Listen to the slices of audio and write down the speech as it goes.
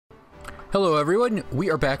Hello everyone, we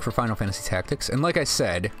are back for Final Fantasy Tactics, and like I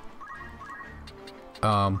said, we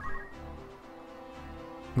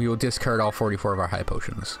will discard all 44 of our high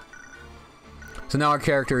potions. So now our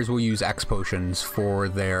characters will use X potions for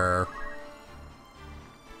their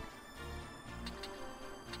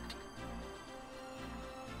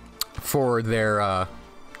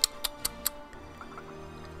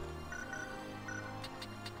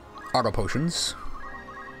auto potions.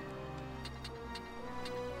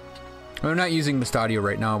 I'm not using Mustadio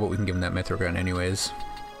right now, but we can give him that Mithragun anyways.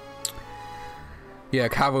 Yeah,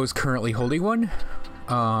 Kavo's currently holding one.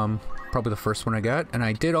 Probably the first one I got. And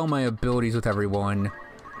I did all my abilities with everyone.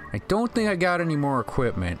 I don't think I got any more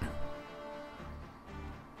equipment.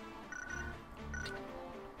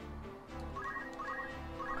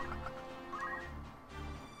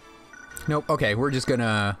 Nope, okay, we're just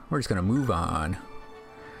gonna move on.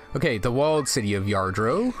 Okay, the walled city of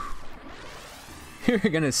Yardrow. You're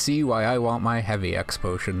gonna see why I want my heavy X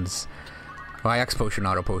potions. My X potion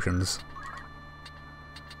auto potions.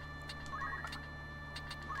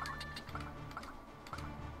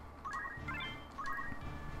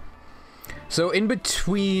 So in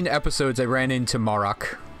between episodes I ran into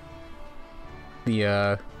Marok,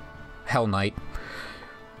 the Hell Knight.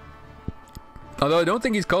 Although I don't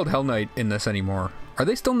think he's called Hell Knight in this anymore. Are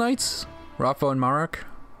they still knights? Rafa and Marok?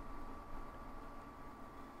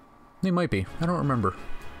 They might be. I don't remember.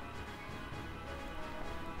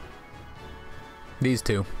 These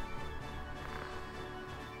two.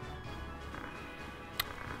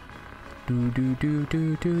 They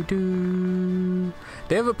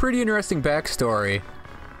have a pretty interesting backstory.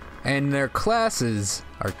 And their classes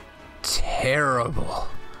are terrible.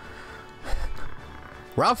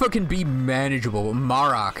 Rafa can be manageable.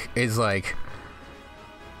 Marok is like...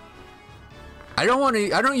 I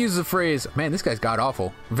don't use the phrase, man, this guy's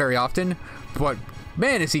god-awful, very often, but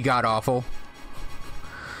man, is he god-awful.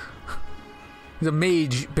 He's a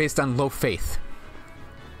mage based on low faith.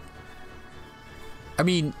 I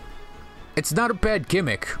mean, it's not a bad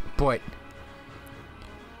gimmick, but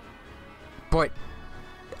I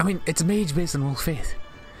mean, it's a mage based on low faith.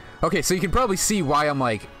 Okay, so you can probably see why I'm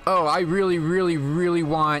like, oh, I really, really, really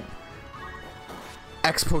want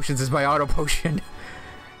X potions as my auto potion.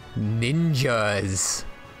 Ninjas.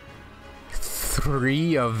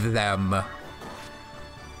 3 of them.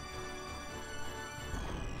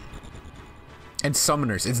 And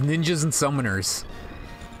summoners. It's ninjas and summoners.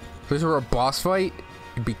 If this were a boss fight,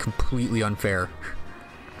 it'd be completely unfair.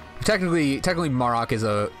 Technically Marok is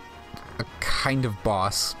a kind of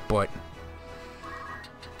boss, but...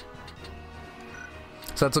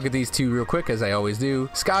 So let's look at these two real quick, as I always do.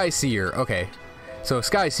 Sky Seer. Okay. So,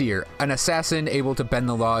 Sky Seer, an assassin able to bend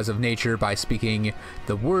the laws of nature by speaking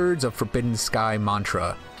the words of Forbidden Sky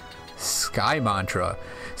Mantra. Sky Mantra.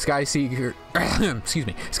 Sky Seer, excuse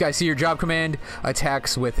me. Sky Seer job command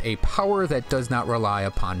attacks with a power that does not rely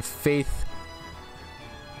upon faith.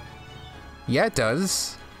 Yeah, it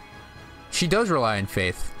does. She does rely on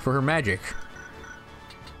faith for her magic.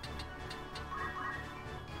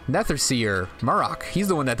 Nether Seer, Marok. He's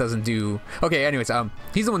the one that doesn't do... Okay, anyways,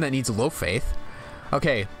 he's the one that needs low faith.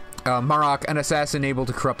 Okay, Marok, an assassin able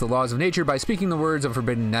to corrupt the laws of nature by speaking the words of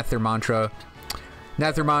Forbidden Nether Mantra.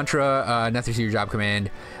 Nether Mantra, Nether Seer job command,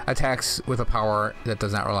 attacks with a power that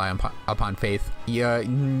does not rely upon faith. Yeah,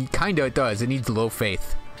 kinda it does. It needs low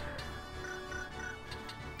faith.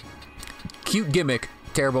 Cute gimmick,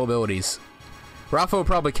 terrible abilities. Rafa will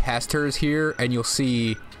probably cast hers here, and you'll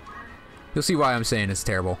see why I'm saying it's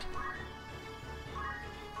terrible.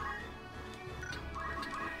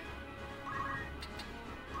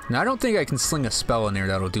 Now, I don't think I can sling a spell in there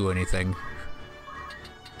that'll do anything.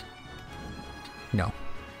 No.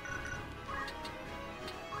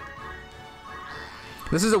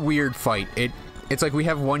 This is a weird fight. It's like we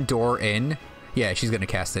have one door in. Yeah, she's gonna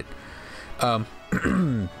cast it. At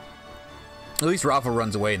least Rafa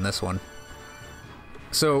runs away in this one.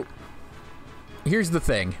 So, here's the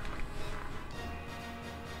thing.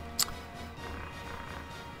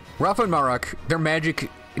 Rafa and Marok, their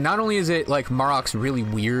magic... Not only is it, like, Marok's really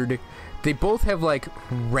weird, they both have, like,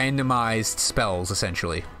 randomized spells,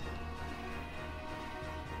 essentially.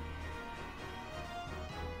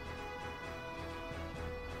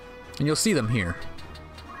 And you'll see them here.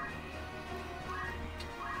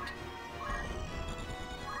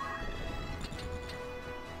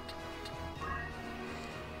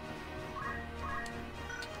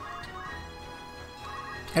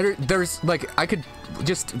 And there's, like, I could,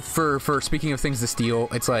 just for speaking of things to steal,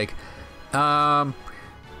 it's like, Japamala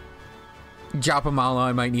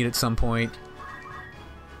I might need at some point.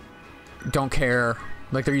 Don't care.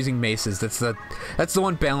 Like they're using maces. That's the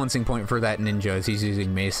one balancing point for that ninja, is he's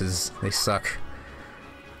using maces. They suck.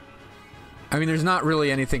 I mean, there's not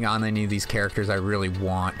really anything on any of these characters I really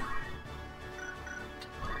want.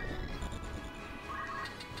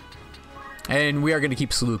 And we are going to keep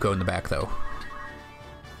Saluko in the back, though.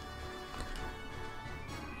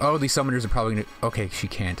 Oh, these summoners are probably going to... Okay, she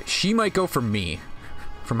can't. She might go for me.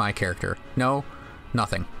 For my character. No,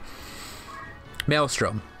 nothing.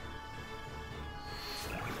 Maelstrom.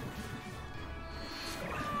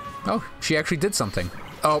 Oh, she actually did something.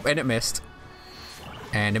 Oh, and it missed.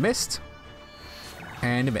 And it missed.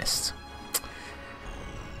 And it missed.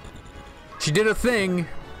 She did a thing.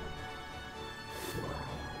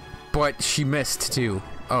 But she missed, too.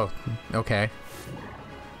 Oh, okay.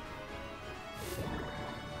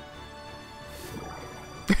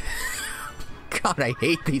 God, I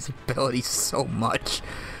hate these abilities so much.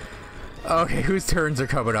 Okay, whose turns are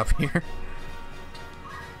coming up here?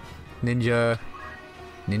 Ninja.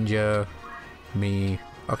 Ninja. Me.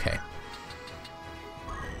 Okay.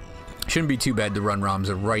 Shouldn't be too bad to run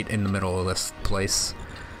Ramza right in the middle of this place.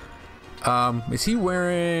 Is he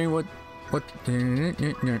wearing... What...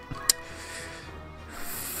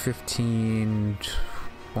 15...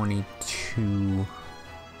 22...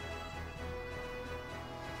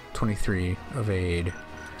 23 evade.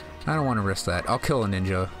 I don't want to risk that. I'll kill a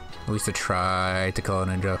ninja. At least to try to kill a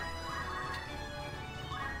ninja.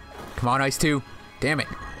 Come on, Ice 2. Damn it.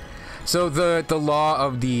 So the law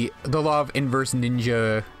of inverse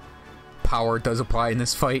ninja power does apply in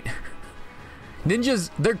this fight.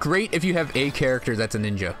 Ninjas, they're great if you have a character that's a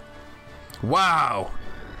ninja. Wow.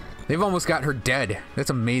 They've almost got her dead.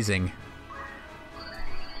 That's amazing.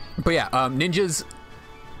 But yeah, ninjas,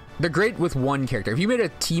 they're great with one character. If you made a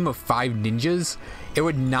team of 5 ninjas, it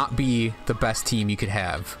would not be the best team you could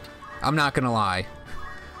have. I'm not gonna lie.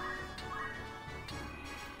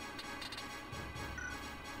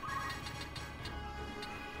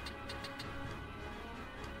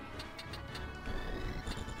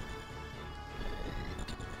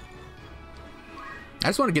 I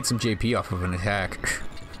just want to get some JP off of an attack.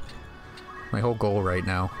 My whole goal right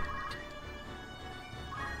now.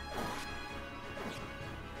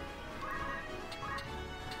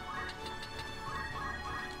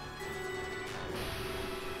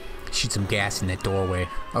 Shoot some gas in that doorway.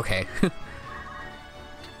 Okay.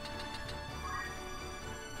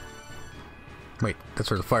 Wait, that's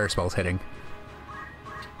where the fire spell's hitting.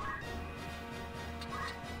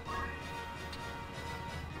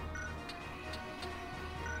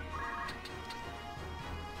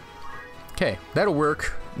 Okay, that'll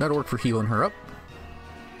work. That'll work for healing her up.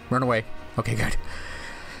 Run away. Okay, good.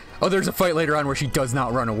 Oh, there's a fight later on where she does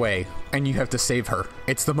not run away, and you have to save her.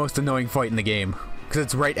 It's the most annoying fight in the game, because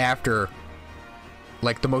it's right after,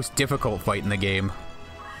 like, the most difficult fight in the game.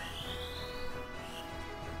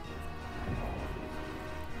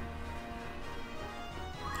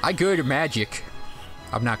 I'm good at magic.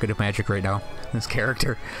 I'm not good at magic right now. This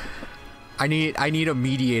character. I need a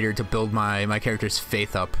mediator to build my character's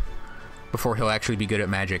faith up before he'll actually be good at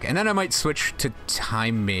magic. And then I might switch to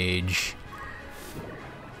Time Mage.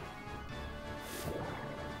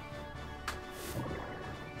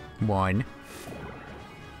 One.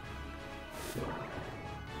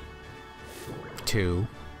 2.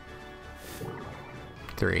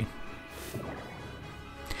 3.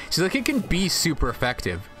 So like it can be super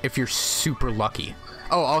effective if you're super lucky.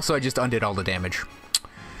 Oh, also I just undid all the damage.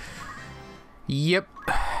 Yep.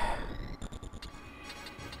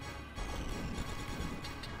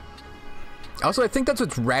 Also, I think that's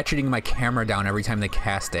what's ratcheting my camera down every time they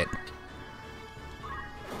cast it.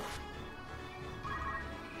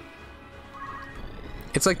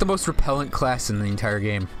 It's like the most repellent class in the entire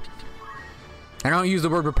game. I don't use the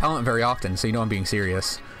word repellent very often, so you know I'm being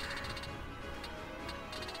serious.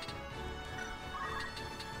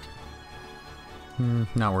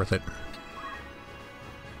 Not worth it.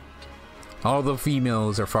 All the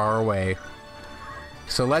females are far away.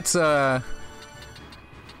 So let's,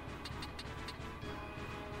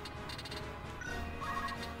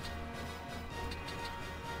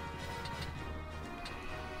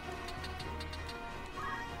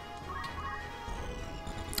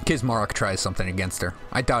 Kiz Marok tries something against her.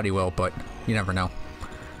 I doubt he will, but you never know.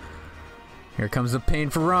 Here comes the pain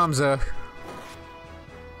for Ramza.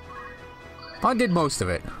 I did most of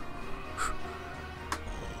it.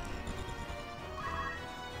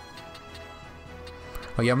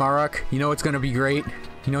 Oh yeah, Marok, you know it's gonna be great?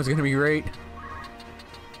 You know it's gonna be great?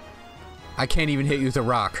 I can't even hit you with a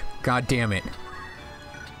rock. God damn it.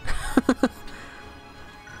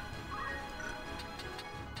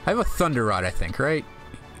 I have a Thunder Rod, I think, right?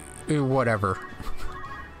 Whatever.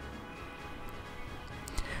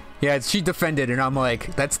 Yeah, she defended, and I'm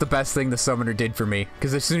like, that's the best thing the summoner did for me.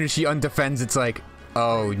 Because as soon as she undefends, it's like,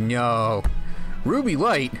 oh no. Ruby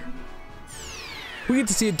Light? We get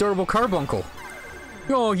to see adorable Carbuncle.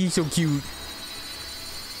 Oh, he's so cute.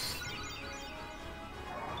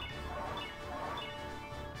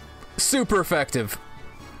 Super effective.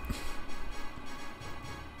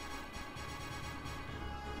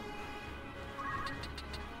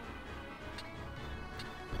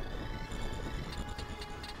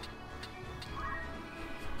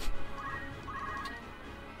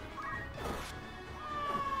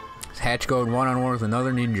 Hatch going one-on-one with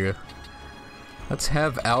another ninja. Let's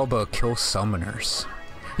have Alba kill summoners.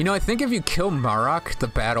 You know, I think if you kill Marok, the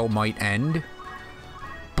battle might end.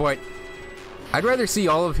 But I'd rather see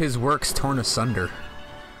all of his works torn asunder.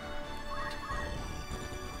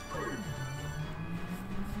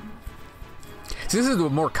 So this is a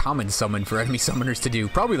more common summon for enemy summoners to do.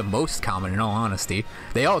 Probably the most common, in all honesty.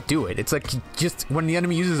 They all do it. It's like just when the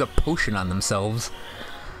enemy uses a potion on themselves.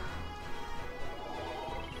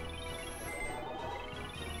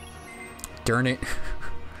 Darn it.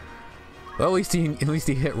 Well, at least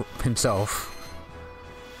he hit himself.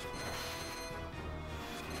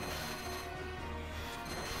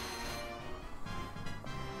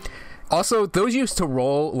 Also, those used to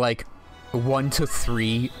roll like 1 to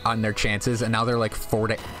 3 on their chances, and now they're like 4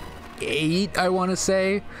 to 8, I want to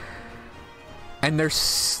say. And they're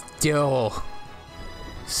still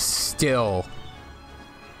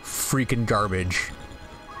freaking garbage.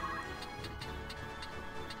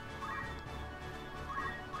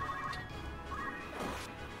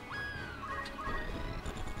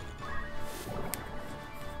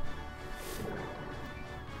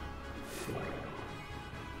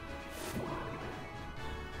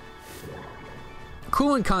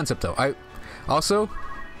 Cool in concept, though. I also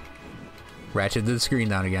ratcheted the screen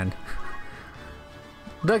down again.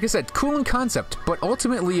 Like I said, cool in concept, but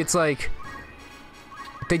ultimately it's like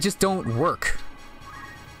they just don't work.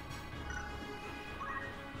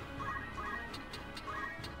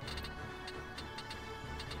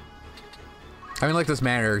 I mean, like this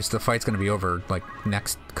matters. The fight's gonna be over like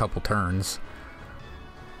next couple turns.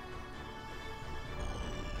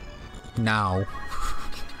 Now,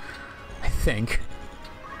 I think.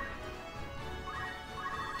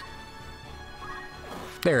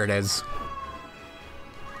 There it is.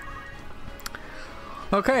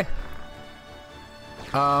 Okay.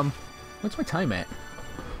 What's my time at?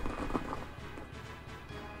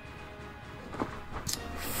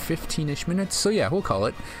 15-ish minutes. So yeah, we'll call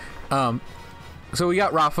it. So we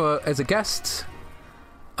got Rafa as a guest.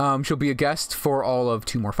 She'll be a guest for all of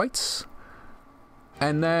 2 more fights.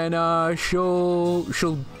 And then she'll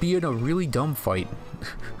be in a really dumb fight.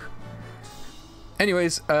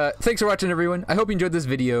 Anyways, thanks for watching, everyone. I hope you enjoyed this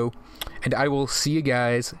video, and I will see you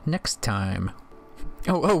guys next time.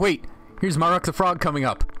 Oh, wait. Here's Marok the Frog coming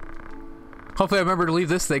up. Hopefully I remember to leave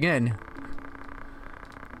this thing in.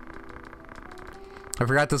 I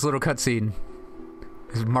forgot this little cutscene.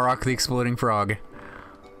 This is Marok the Exploding Frog.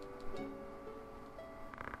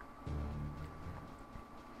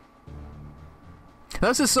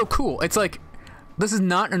 This is so cool. It's like, this is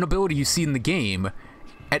not an ability you see in the game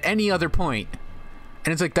at any other point.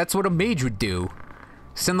 And it's like, that's what a mage would do.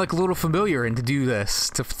 Send like a little familiar in to do this,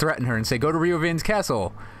 to threaten her and say, go to Rio Van's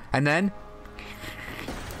castle. And then...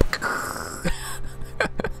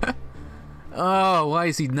 Oh, why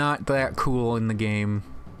is he not that cool in the game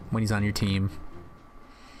when he's on your team?